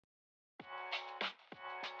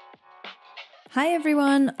Hi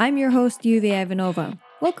everyone, I'm your host Yuvia Ivanova.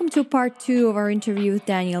 Welcome to part 2 of our interview with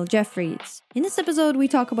Daniel Jeffries. In this episode, we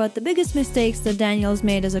talk about the biggest mistakes that Daniel's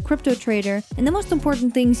made as a crypto trader and the most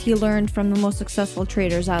important things he learned from the most successful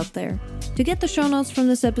traders out there. To get the show notes from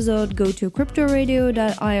this episode, go to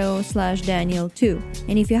cryptoradio.io/Daniel2.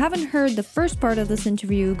 And if you haven't heard the first part of this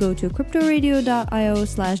interview, go to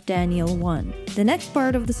cryptoradio.io/Daniel1. The next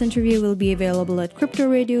part of this interview will be available at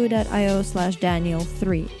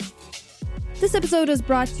cryptoradio.io/Daniel3. This episode is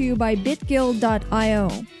brought to you by bitguild.io.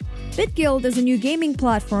 BitGuild is a new gaming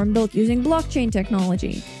platform built using blockchain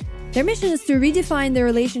technology. Their mission is to redefine the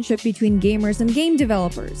relationship between gamers and game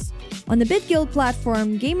developers. On the BitGuild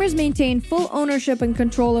platform, gamers maintain full ownership and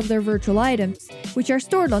control of their virtual items, which are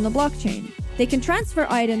stored on the blockchain. They can transfer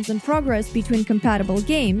items and progress between compatible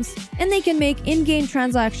games, and they can make in-game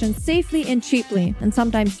transactions safely and cheaply, and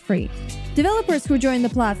sometimes free. Developers who join the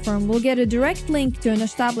platform will get a direct link to an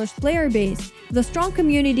established player base with a strong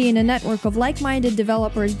community and a network of like-minded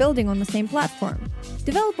developers building on the same platform.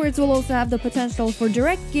 Developers will also have the potential for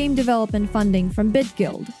direct game development funding from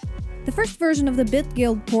BitGuild. The first version of the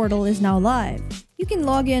BitGuild portal is now live. You can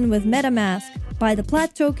log in with MetaMask, buy the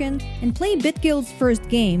Plat token, and play BitGuild's first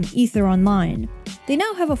game, Ether Online. They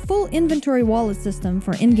now have a full inventory wallet system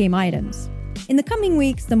for in-game items. In the coming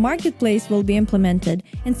weeks, the marketplace will be implemented,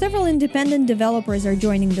 and several independent developers are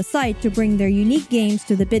joining the site to bring their unique games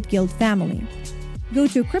to the BitGuild family. Go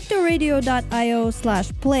to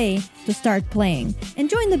cryptoradio.io/play to start playing, and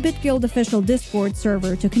join the BitGuild official Discord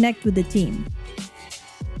server to connect with the team.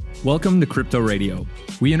 Welcome to Crypto Radio.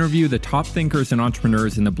 We interview the top thinkers and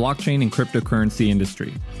entrepreneurs in the blockchain and cryptocurrency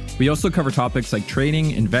industry. We also cover topics like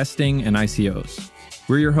trading, investing, and ICOs.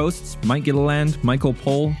 We're your hosts, Mike Gilliland, Michael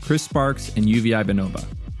Pohl, Chris Sparks, and Yuvia Ivanova.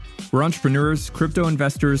 We're entrepreneurs, crypto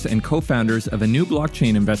investors, and co-founders of a new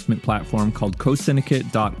blockchain investment platform called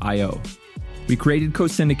cosyndicate.io. We created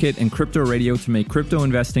CoSyndicate and Crypto Radio to make crypto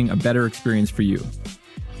investing a better experience for you.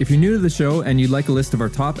 If you're new to the show and you'd like a list of our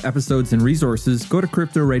top episodes and resources, go to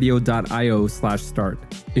cryptoradio.io/start.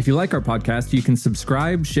 If you like our podcast, you can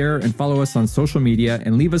subscribe, share, and follow us on social media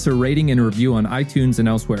and leave us a rating and a review on iTunes and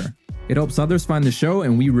elsewhere. It helps others find the show,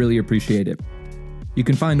 and we really appreciate it. You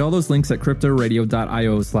can find all those links at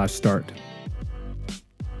cryptoradio.io/start.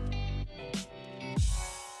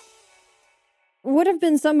 What have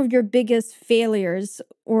been some of your biggest failures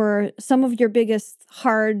or some of your biggest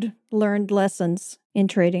hard-learned lessons in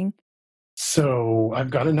trading? So I've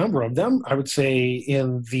got a number of them. I would say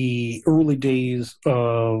in the early days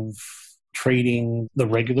of trading the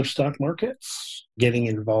regular stock markets, getting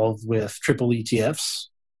involved with triple ETFs,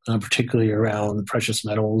 particularly around precious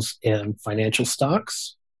metals and financial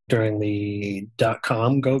stocks during the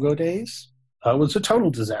dot-com go-go days, was a total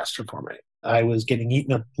disaster for me. I was getting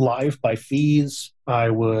eaten up live by fees. I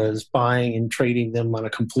was buying and trading them on a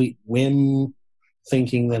complete whim,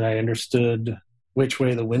 thinking that I understood which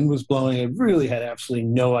way the wind was blowing. I really had absolutely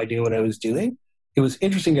no idea what I was doing. It was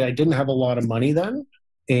interesting that I didn't have a lot of money then.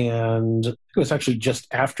 And it was actually just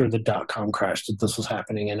after the dot-com crash that this was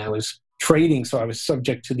happening. And I was trading, so I was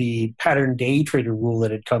subject to the pattern day trader rule that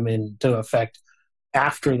had come into effect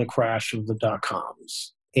after the crash of the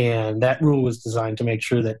dot-coms. And that rule was designed to make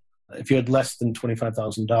sure that if you had less than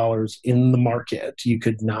 $25,000 in the market, you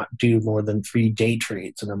could not do more than 3 day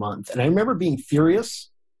trades in a month. And I remember being furious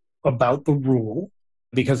about the rule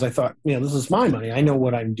because I thought, this is my money. I know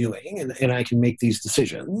what I'm doing and I can make these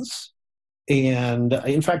decisions. And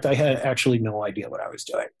in fact, I had actually no idea what I was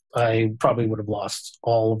doing. I probably would have lost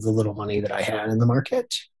all of the little money that I had in the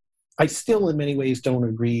market. I still, in many ways, don't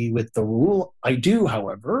agree with the rule. I do,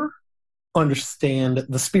 however, understand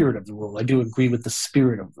the spirit of the rule. I do agree with the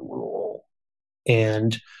spirit of the rule.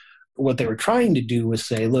 And what they were trying to do was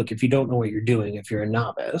say, look, if you don't know what you're doing, if you're a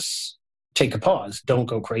novice, take a pause. Don't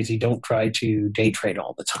go crazy. Don't try to day trade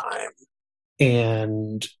all the time.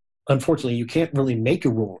 And unfortunately, you can't really make a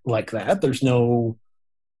rule like that. There's no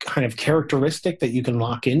kind of characteristic that you can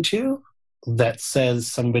lock into that says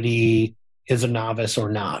somebody is a novice or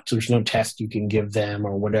not. There's no test you can give them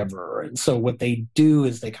or whatever. And so what they do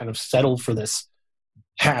is they kind of settle for this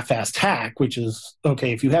half-assed hack, which is,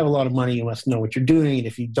 okay, if you have a lot of money, you must know what you're doing. And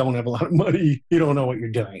if you don't have a lot of money, you don't know what you're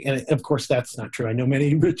doing. And of course, that's not true. I know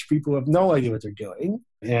many rich people who have no idea what they're doing,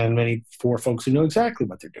 and many poor folks who know exactly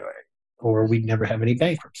what they're doing, or we'd never have any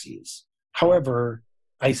bankruptcies. However,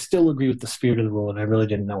 I still agree with the spirit of the rule, and I really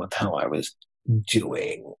didn't know what the hell I was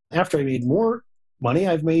doing. After I made more money.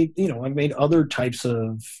 I've made other types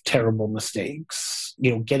of terrible mistakes.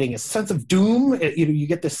 Getting a sense of doom. You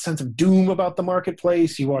get this sense of doom about the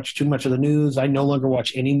marketplace. You watch too much of the news. I no longer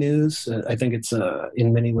watch any news. I think it's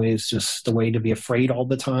in many ways just a way to be afraid all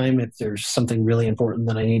the time. If there's something really important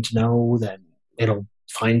that I need to know, then it'll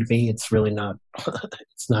find me. It's really not.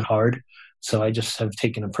 It's not hard. So I just have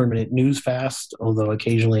taken a permanent news fast. Although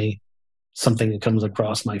occasionally something that comes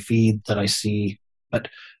across my feed that I see, but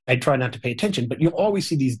I try not to pay attention. But you'll always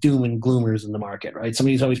see these doom and gloomers in the market, right?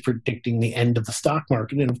 Somebody's always predicting the end of the stock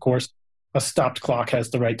market. And of course, a stopped clock has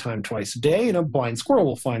the right time twice a day, and a blind squirrel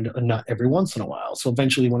will find a nut every once in a while. So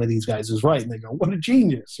eventually one of these guys is right, and they go, what a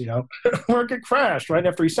genius, market crashed right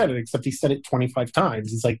after he said it, except he said it 25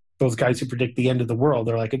 times. He's like those guys who predict the end of the world.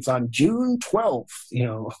 They're like, it's on June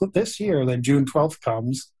 12th, this year. And then June 12th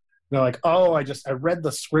comes. They're like, oh, I read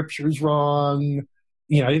the scriptures wrong.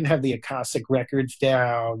 I didn't have the Akashic records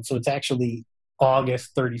down. So it's actually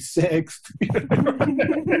August 36th.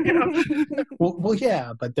 Well,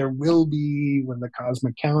 yeah, but there will be when the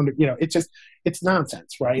cosmic calendar, it's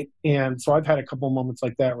nonsense, right? And so I've had a couple of moments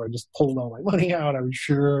like that where I just pulled all my money out. I was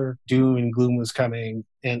sure doom and gloom was coming.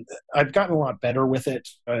 And I've gotten a lot better with it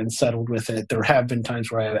and settled with it. There have been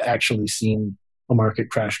times where I've actually seen a market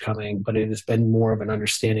crash coming, but it has been more of an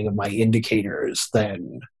understanding of my indicators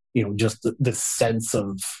than, just the sense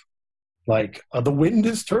of like the wind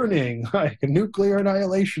is turning, like a nuclear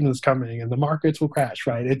annihilation is coming and the markets will crash,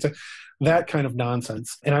 right? It's that kind of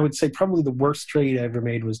nonsense. And I would say probably the worst trade I ever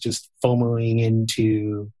made was just FOMOing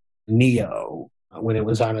into Neo when it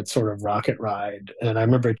was on its sort of rocket ride. And I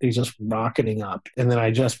remember it was just rocketing up. And then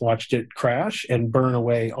I just watched it crash and burn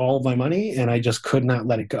away all of my money, and I just could not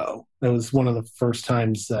let it go. That was one of the first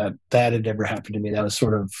times that had ever happened to me. That was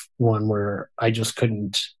sort of one where I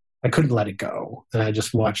couldn't let it go. And I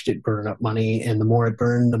just watched it burn up money. And the more it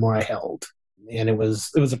burned, the more I held. And it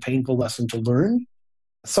was a painful lesson to learn.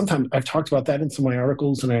 Sometimes I've talked about that in some of my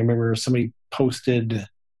articles. And I remember somebody posted,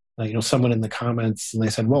 someone in the comments, and they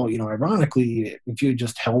said, well, ironically, if you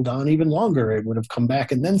just held on even longer, it would have come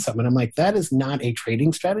back and then some. And I'm like, that is not a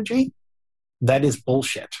trading strategy. That is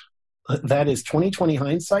bullshit. That is 2020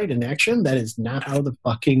 hindsight in action. That is not how the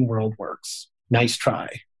fucking world works. Nice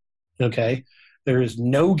try. Okay. There is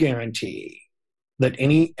no guarantee that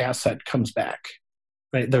any asset comes back,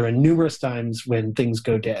 right? There are numerous times when things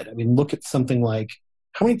go dead. I mean, look at something like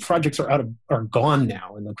how many projects are gone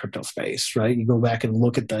now in the crypto space, right? You go back and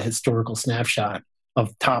look at the historical snapshot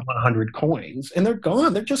of top 100 coins, and they're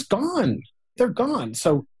gone. They're just gone. They're gone.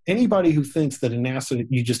 So anybody who thinks that an asset,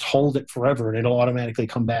 you just hold it forever and it'll automatically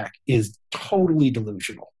come back is totally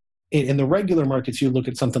delusional. In the regular markets, you look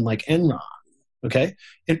at something like Enron. Okay.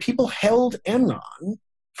 And people held Enron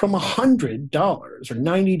from $100 or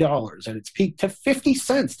 $90 at its peak to 50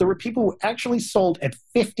 cents. There were people who actually sold at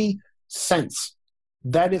 50 cents.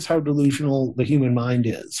 That is how delusional the human mind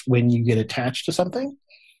is when you get attached to something.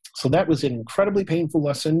 So that was an incredibly painful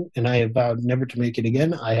lesson, and I have vowed never to make it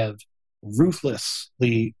again. I have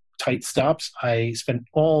ruthlessly tight stops. I spent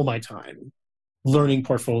all my time learning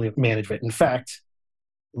portfolio management. In fact,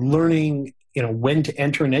 learning when to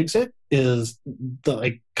enter and exit is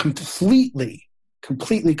completely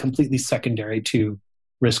secondary to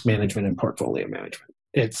risk management and portfolio management.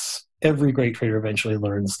 It's every great trader eventually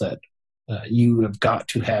learns that you have got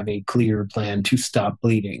to have a clear plan to stop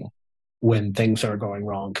bleeding when things are going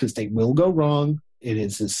wrong, because they will go wrong. It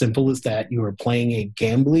is as simple as that. You are playing a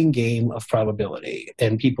gambling game of probability,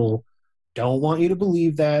 and people don't want you to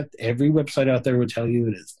believe that. Every website out there will tell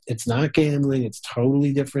you it's not gambling. It's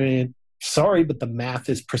totally different. Sorry, but the math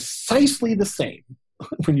is precisely the same.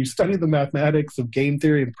 When you study the mathematics of game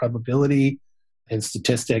theory and probability and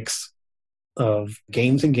statistics of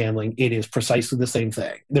games and gambling, it is precisely the same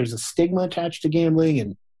thing. There's a stigma attached to gambling,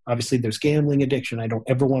 and obviously there's gambling addiction. I don't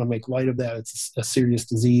ever want to make light of that. It's a serious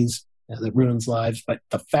disease that ruins lives. But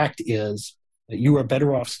the fact is that you are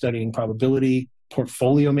better off studying probability,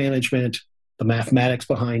 portfolio management, the mathematics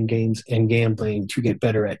behind games and gambling to get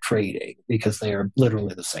better at trading, because they are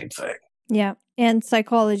literally the same thing. Yeah, and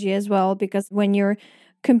psychology as well, because when you're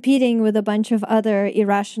competing with a bunch of other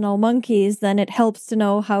irrational monkeys, then it helps to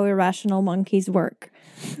know how irrational monkeys work.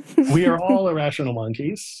 We are all irrational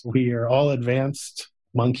monkeys. We are all advanced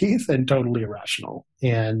monkeys and totally irrational.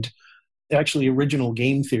 And actually, original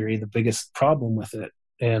game theory, the biggest problem with it,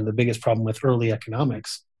 and the biggest problem with early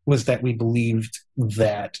economics, was that we believed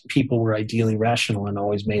that people were ideally rational and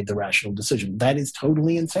always made the rational decision. That is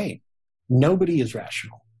totally insane. Nobody is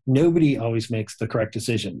rational. Nobody always makes the correct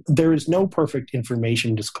decision. There is no perfect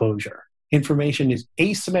information disclosure. Information is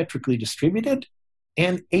asymmetrically distributed,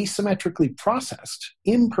 and asymmetrically processed,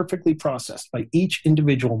 imperfectly processed by each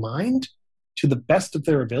individual mind to the best of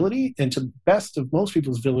their ability, and to the best of most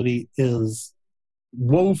people's ability is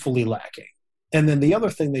woefully lacking. And then the other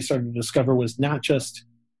thing they started to discover was not just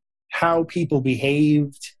how people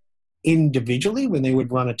behaved individually when they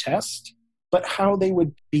would run a test, but how they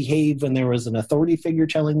would behave when there was an authority figure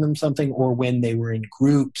telling them something, or when they were in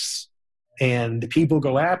groups. And people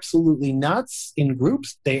go absolutely nuts in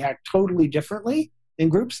groups. They act totally differently in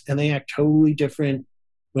groups, and they act totally different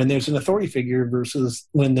when there's an authority figure versus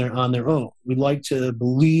when they're on their own. We like to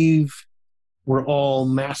believe we're all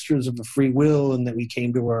masters of the free will and that we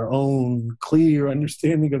came to our own clear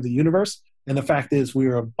understanding of the universe. And the fact is,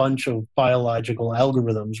 we're a bunch of biological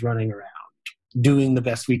algorithms running around, doing the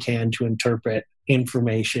best we can to interpret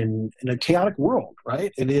information in a chaotic world,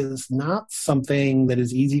 right? It is not something that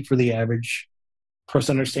is easy for the average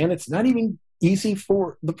person to understand. It's not even easy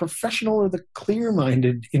for the professional or the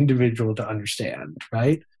clear-minded individual to understand,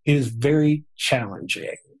 right? It is very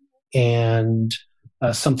challenging, and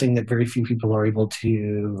something that very few people are able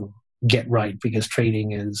to get right, because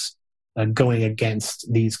trading is going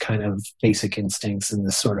against these kind of basic instincts and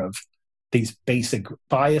these basic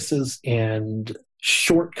biases and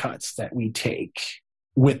shortcuts that we take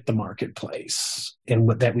with the marketplace and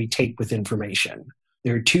that we take with information.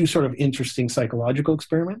 There are two sort of interesting psychological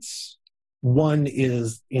experiments. One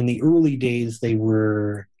is, in the early days, they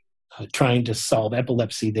were trying to solve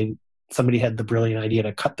epilepsy. Somebody had the brilliant idea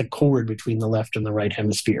to cut the cord between the left and the right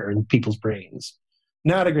hemisphere in people's brains.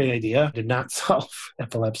 Not a great idea. Did not solve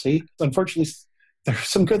epilepsy. Unfortunately, there are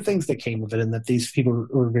some good things that came of it, and that these people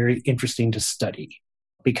were very interesting to study,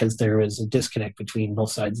 because there was a disconnect between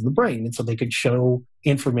both sides of the brain. And so they could show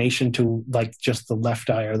information to like just the left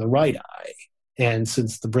eye or the right eye. And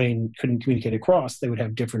since the brain couldn't communicate across, they would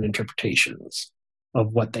have different interpretations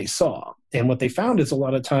of what they saw. And what they found is, a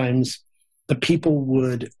lot of times the people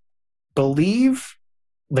would believe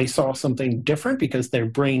they saw something different because their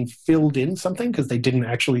brain filled in something because they didn't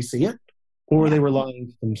actually see it, or they were lying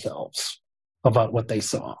to themselves about what they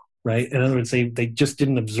saw, right? In other words, they just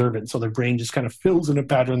didn't observe it. So their brain just kind of fills in a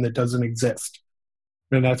pattern that doesn't exist.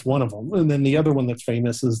 And that's one of them. And then the other one that's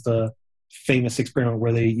famous is the famous experiment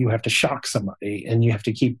where you have to shock somebody, and you have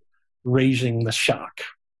to keep raising the shock.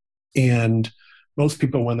 And most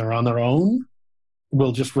people, when they're on their own,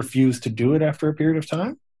 will just refuse to do it after a period of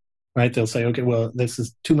time, right? They'll say, okay, well, this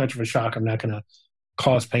is too much of a shock. I'm not going to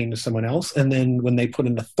cause pain to someone else. And then when they put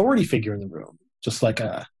an authority figure in the room, just like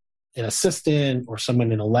an assistant or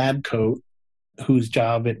someone in a lab coat whose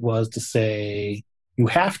job it was to say, you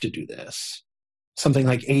have to do this, something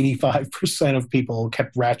like 85% of people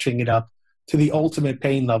kept ratcheting it up to the ultimate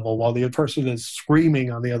pain level while the person is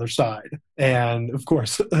screaming on the other side. And of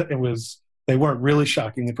course, they weren't really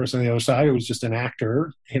shocking the person on the other side. It was just an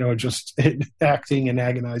actor, just acting in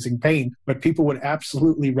agonizing pain. But people would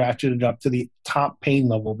absolutely ratchet it up to the top pain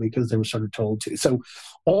level because they were sort of told to. So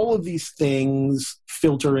all of these things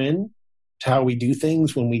filter in to how we do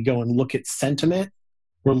things. When we go and look at sentiment,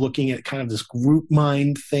 we're looking at kind of this group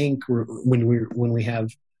mind think. When we have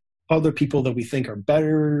other people that we think are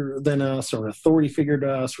better than us, or an authority figure to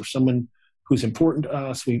us, or someone who's important to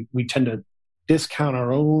us, we tend to discount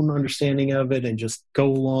our own understanding of it and just go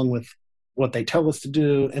along with what they tell us to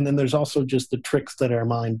do. And then there's also just the tricks that our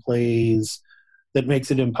mind plays that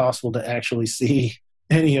makes it impossible to actually see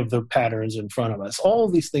any of the patterns in front of us. All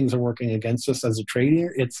of these things are working against us as a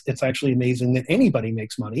trader. It's actually amazing that anybody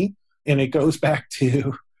makes money. And it goes back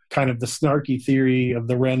to kind of the snarky theory of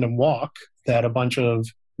the random walk, that a bunch of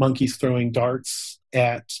monkeys throwing darts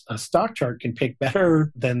at a stock chart can pick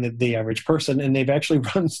better than the average person. And they've actually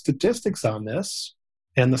run statistics on this.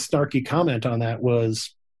 And the snarky comment on that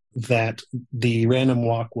was that the random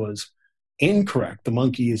walk was incorrect. The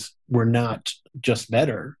monkeys were not just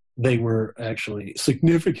better. They were actually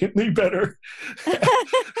significantly better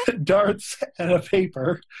at darts and a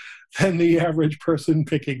paper than the average person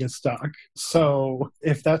picking a stock. So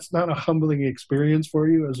if that's not a humbling experience for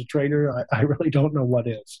you as a trader, I really don't know what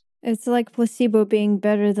is. It's like placebo being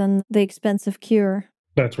better than the expensive cure.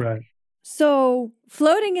 That's right. So,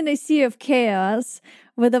 floating in a sea of chaos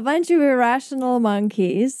with a bunch of irrational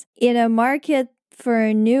monkeys in a market for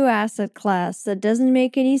a new asset class that doesn't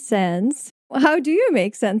make any sense, how do you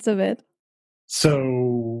make sense of it?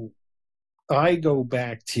 So, I go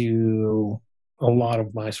back to a lot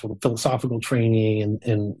of my sort of philosophical training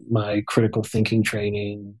and my critical thinking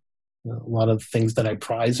training. A lot of things that I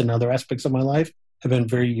prize in other aspects of my life have been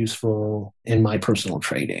very useful in my personal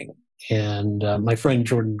trading. And my friend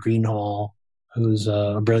Jordan Greenhall, who's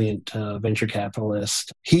a brilliant venture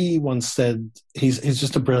capitalist. He once said he's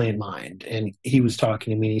just a brilliant mind. And he was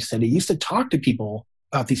talking to me. He said he used to talk to people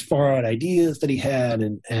about these far out ideas that he had,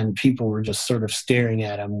 and people were just sort of staring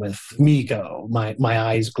at him with Miko, my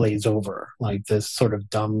eyes glaze over, like this sort of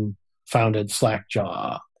dumbfounded slack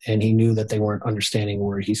jaw. And he knew that they weren't understanding a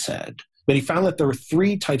word he said. But he found that there were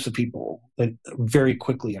three types of people that very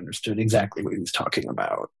quickly understood exactly what he was talking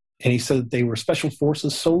about. And he said that they were special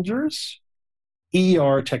forces soldiers,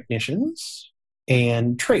 ER technicians,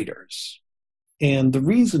 and traders. And the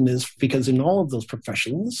reason is because in all of those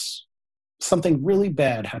professions, something really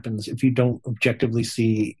bad happens if you don't objectively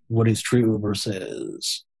see what is true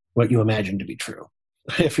versus what you imagine to be true.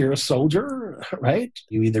 If you're a soldier, right,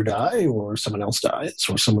 you either die or someone else dies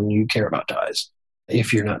or someone you care about dies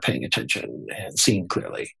if you're not paying attention and seeing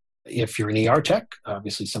clearly. If you're an ER tech,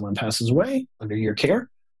 obviously someone passes away under your care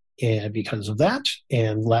and because of that.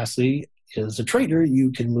 And lastly, as a trader,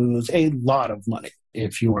 you can lose a lot of money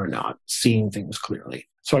if you are not seeing things clearly.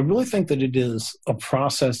 So I really think that it is a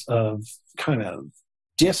process of kind of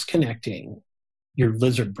disconnecting your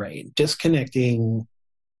lizard brain, disconnecting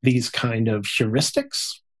these kind of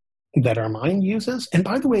heuristics that our mind uses. And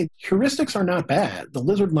by the way, heuristics are not bad. The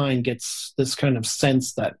lizard mind gets this kind of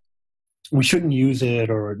sense that we shouldn't use it,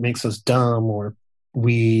 or it makes us dumb, or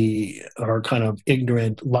we are kind of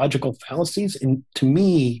ignorant. Logical fallacies, and to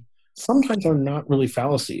me, sometimes are not really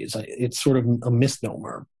fallacies. It's sort of a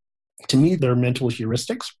misnomer. To me, they're mental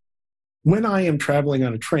heuristics. When I am traveling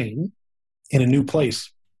on a train in a new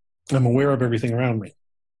place, I'm aware of everything around me,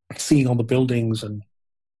 seeing all the buildings and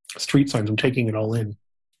street signs. I'm taking it all in.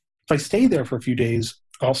 If I stay there for a few days,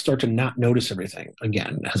 I'll start to not notice everything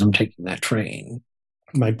again as I'm taking that train.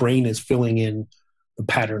 My brain is filling in the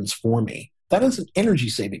patterns for me. That is an energy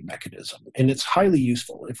saving mechanism, and it's highly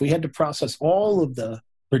useful. If we had to process all of the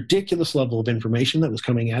ridiculous level of information that was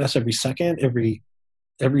coming at us every second, every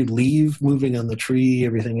leaf moving on the tree,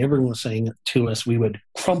 everything everyone was saying to us, we would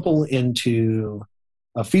crumple into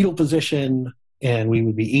a fetal position, and we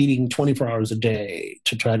would be eating 24 hours a day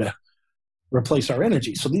to try to replace our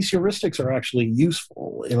energy. So these heuristics are actually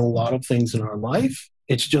useful in a lot of things in our life.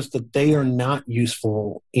 It's just that they are not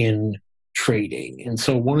useful in trading. And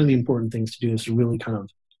so one of the important things to do is to really kind of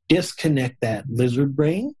disconnect that lizard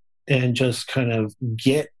brain and just kind of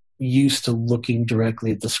get used to looking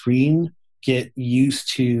directly at the screen, get used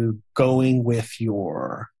to going with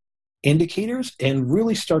your indicators, and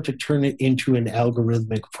really start to turn it into an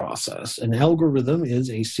algorithmic process. An algorithm is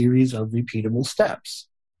a series of repeatable steps.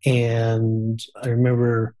 And I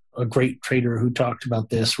remember a great trader who talked about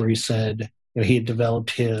this, where he said, he had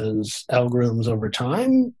developed his algorithms over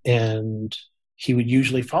time, and he would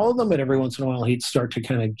usually follow them, but every once in a while he'd start to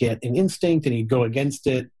kind of get an instinct and he'd go against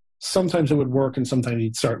it. Sometimes it would work, and sometimes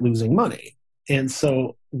he'd start losing money. And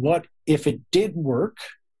so what if it did work?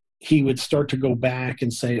 He would start to go back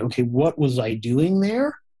and say, okay, what was I doing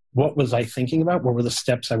there? What was I thinking about? What were the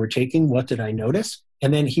steps I were taking? What did I notice?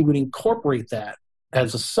 And then he would incorporate that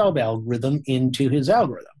as a sub-algorithm into his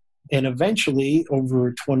algorithm. And eventually,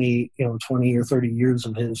 over 20 or 30 years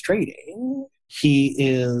of his trading, he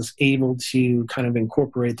is able to kind of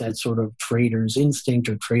incorporate that sort of trader's instinct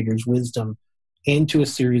or trader's wisdom into a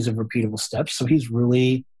series of repeatable steps. So he's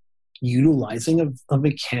really utilizing a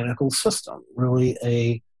mechanical system, really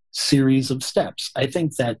a series of steps. I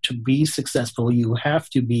think that to be successful, you have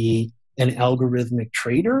to be an algorithmic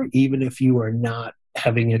trader, even if you are not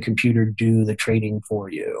having a computer do the trading for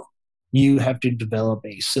you. You have to develop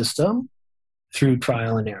a system through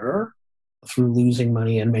trial and error, through losing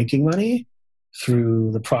money and making money,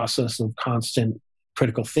 through the process of constant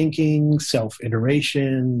critical thinking,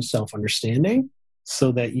 self-iteration, self-understanding,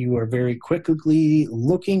 so that you are very quickly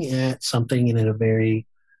looking at something in a very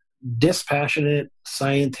dispassionate,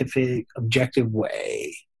 scientific, objective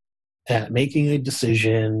way, at making a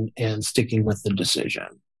decision and sticking with the decision.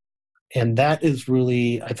 And that is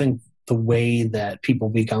really, I think, the way that people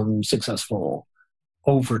become successful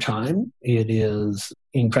over time. It is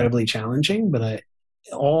incredibly challenging, but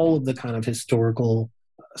all of the kind of historical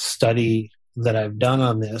study that I've done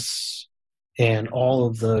on this, and all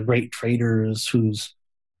of the great traders whose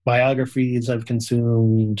biographies I've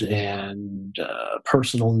consumed, and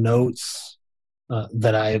personal notes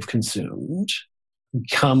that I have consumed,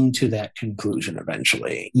 come to that conclusion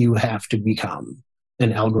eventually. You have to become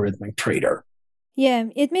an algorithmic trader. Yeah,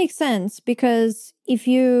 it makes sense, because if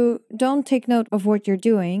you don't take note of what you're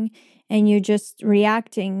doing and you're just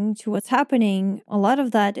reacting to what's happening, a lot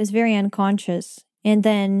of that is very unconscious. And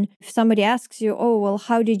then if somebody asks you, oh, well,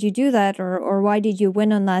 how did you do that? Or why did you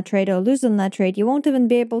win on that trade or lose on that trade? You won't even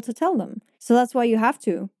be able to tell them. So that's why you have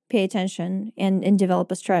to pay attention and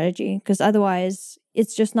develop a strategy, because otherwise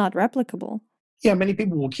it's just not replicable. Yeah, many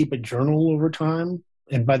people will keep a journal over time.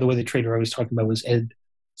 And by the way, the trader I was talking about was Ed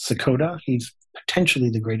Sakota. He's potentially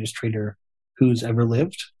the greatest trader who's ever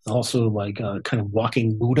lived. Also like a kind of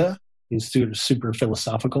walking Buddha. He's super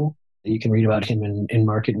philosophical. You can read about him in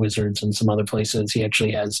Market Wizards and some other places. He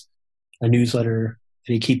actually has a newsletter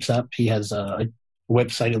that he keeps up. He has a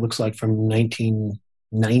website, it looks like, from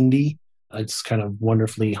 1990. It's kind of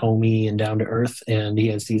wonderfully homey and down to earth. And he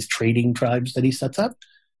has these trading tribes that he sets up.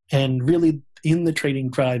 And really, in the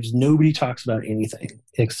trading tribes, nobody talks about anything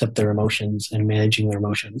except their emotions and managing their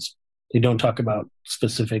emotions. They don't talk about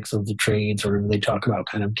specifics of the trades, or they talk about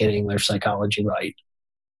kind of getting their psychology right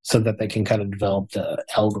so that they can kind of develop the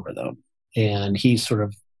algorithm. And he sort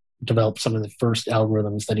of developed some of the first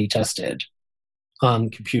algorithms that he tested on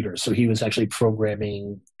computers. So he was actually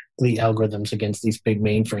programming the algorithms against these big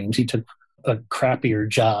mainframes. He took a crappier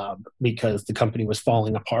job because the company was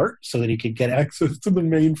falling apart so that he could get access to the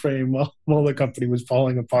mainframe while the company was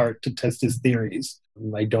falling apart to test his theories.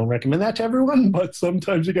 I don't recommend that to everyone, but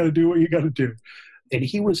sometimes you got to do what you got to do. And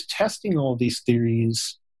he was testing all these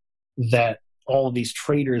theories that all of these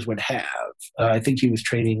traders would have. I think he was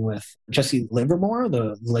trading with Jesse Livermore,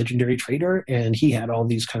 the legendary trader, and he had all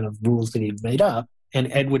these kind of rules that he'd made up,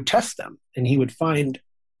 and Ed would test them. And he would find,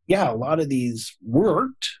 yeah, a lot of these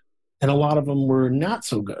worked, and a lot of them were not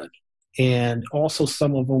so good. And also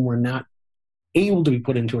some of them were not able to be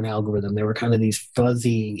put into an algorithm. They were kind of these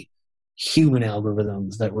fuzzy human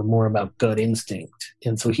algorithms that were more about gut instinct.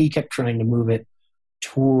 And so he kept trying to move it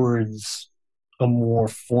towards a more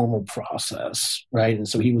formal process, right? And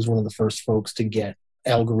so he was one of the first folks to get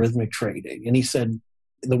algorithmic trading. And he said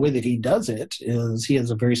the way that he does it is he has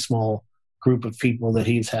a very small group of people that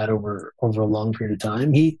he's had over a long period of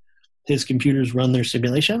time. His computers run their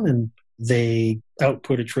simulation and they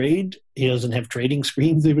output a trade. He doesn't have trading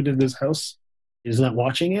screens even in his house. He's not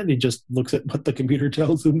watching it. He just looks at what the computer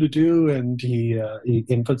tells him to do, and he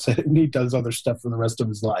inputs it, and he does other stuff for the rest of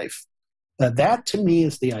his life. That, to me,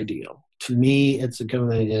 is the ideal. To me,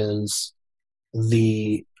 Itzhakona is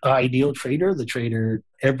the ideal trader, the trader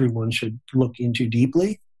everyone should look into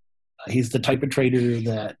deeply. He's the type of trader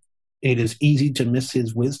that it is easy to miss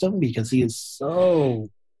his wisdom because he is so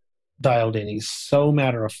dialed in. He's so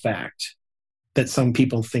matter of fact that some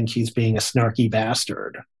people think he's being a snarky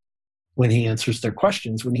bastard when he answers their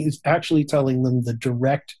questions, when he's actually telling them the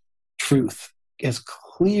direct truth, as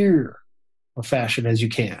clear a fashion as you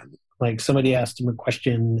can. Like somebody asked him a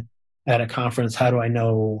question at a conference, how do I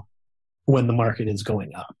know when the market is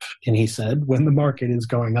going up? And he said, when the market is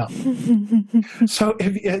going up. So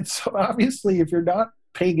obviously, if you're not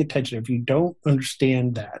paying attention, if you don't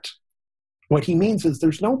understand that, what he means is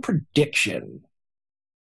there's no prediction.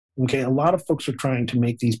 Okay, a lot of folks are trying to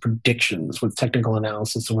make these predictions with technical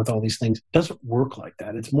analysis and with all these things. It doesn't work like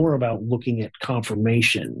that. It's more about looking at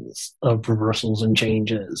confirmations of reversals and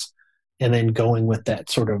changes and then going with that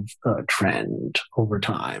sort of trend over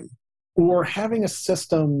time. Or having a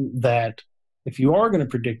system that, if you are going to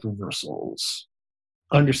predict reversals,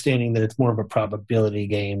 understanding that it's more of a probability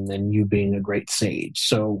game than you being a great sage.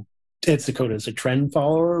 So Itzhakona is a trend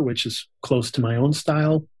follower, which is close to my own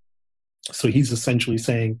style. So he's essentially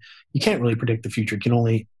saying you can't really predict the future.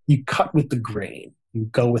 You cut with the grain. You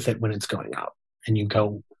go with it when it's going up, and you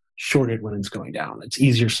go short it when it's going down. It's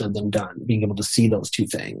easier said than done, being able to see those two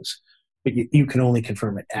things. But you can only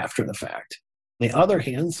confirm it after the fact. On the other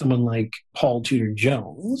hand, someone like Paul Tudor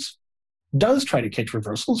Jones does try to catch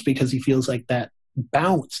reversals because he feels like that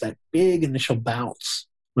bounce, that big initial bounce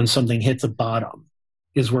when something hits a bottom,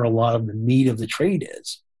 is where a lot of the meat of the trade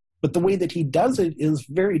is. But the way that he does it is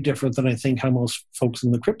very different than I think how most folks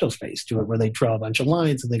in the crypto space do it, where they draw a bunch of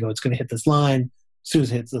lines and they go, it's going to hit this line. As soon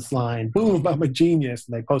as it hits this line, boom, I'm a genius.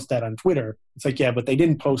 And they post that on Twitter. It's like, yeah, but they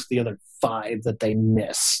didn't post the other 5 that they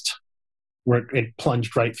missed, where it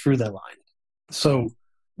plunged right through that line. So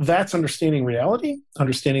that's understanding reality,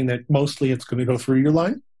 understanding that mostly it's going to go through your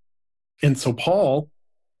line. And so Paul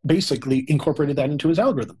basically incorporated that into his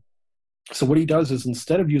algorithm. So what he does is,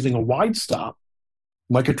 instead of using a wide stop,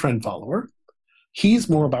 like a trend follower, he's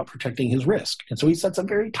more about protecting his risk. And so he sets a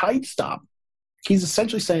very tight stop. He's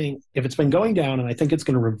essentially saying, if it's been going down and I think it's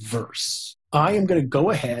going to reverse, I am going to go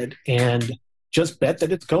ahead and just bet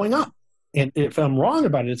that it's going up. And if I'm wrong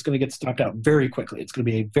about it, it's going to get stopped out very quickly. It's going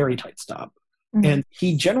to be a very tight stop. Mm-hmm. And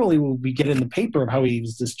he generally will get in the paper of how he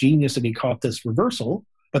was this genius and he caught this reversal,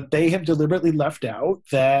 but they have deliberately left out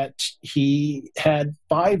that he had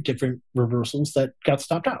 5 different reversals that got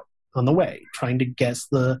stopped out on the way, trying to guess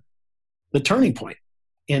the turning point.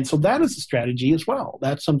 And so that is a strategy as well.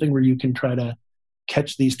 That's something where you can try to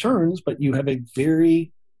catch these turns, but you have a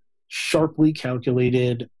very sharply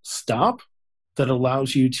calculated stop that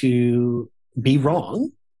allows you to be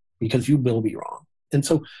wrong, because you will be wrong. And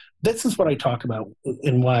so this is what I talk about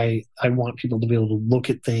and why I want people to be able to look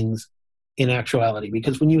at things in actuality.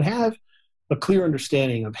 Because when you have a clear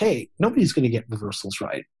understanding of, hey, nobody's going to get reversals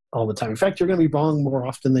right all the time. In fact, you're going to be wrong more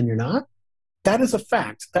often than you're not. That is a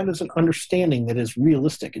fact. That is an understanding that is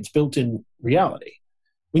realistic. It's built in reality.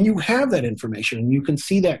 When you have that information and you can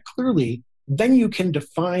see that clearly, then you can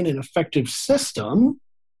define an effective system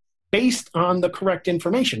based on the correct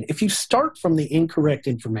information. If you start from the incorrect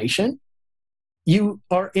information, you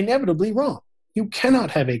are inevitably wrong. You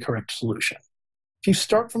cannot have a correct solution. If you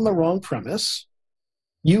start from the wrong premise,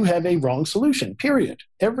 you have a wrong solution, period.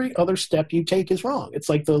 Every other step you take is wrong. It's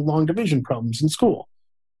like the long division problems in school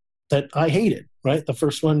that I hated, right? The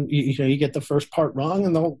first one, you get the first part wrong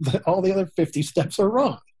and all the other 50 steps are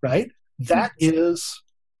wrong, right? That is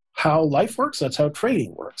how life works. That's how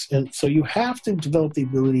trading works. And so you have to develop the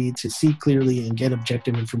ability to see clearly and get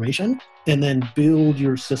objective information and then build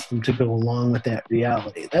your system to go along with that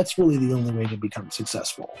reality. That's really the only way to become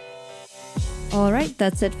successful. All right,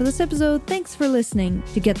 that's it for this episode. Thanks for listening.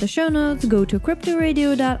 To get the show notes, go to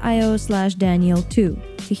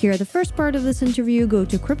cryptoradio.io/Daniel2. To hear the first part of this interview, go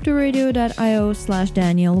to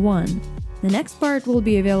cryptoradio.io/Daniel1. The next part will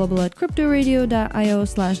be available at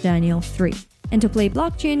cryptoradio.io/Daniel3. And to play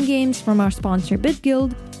blockchain games from our sponsor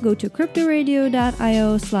BitGuild, go to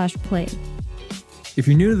cryptoradio.io/play. If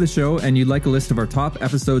you're new to the show and you'd like a list of our top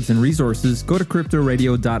episodes and resources, go to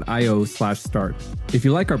cryptoradio.io/start. If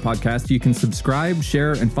you like our podcast, you can subscribe,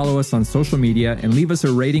 share, and follow us on social media and leave us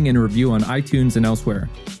a rating and review on iTunes and elsewhere.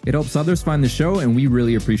 It helps others find the show and we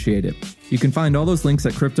really appreciate it. You can find all those links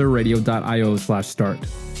at cryptoradio.io/start.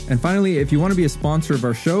 And finally, if you want to be a sponsor of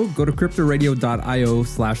our show, go to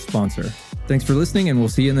cryptoradio.io/sponsor. Thanks for listening, and we'll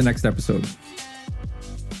see you in the next episode.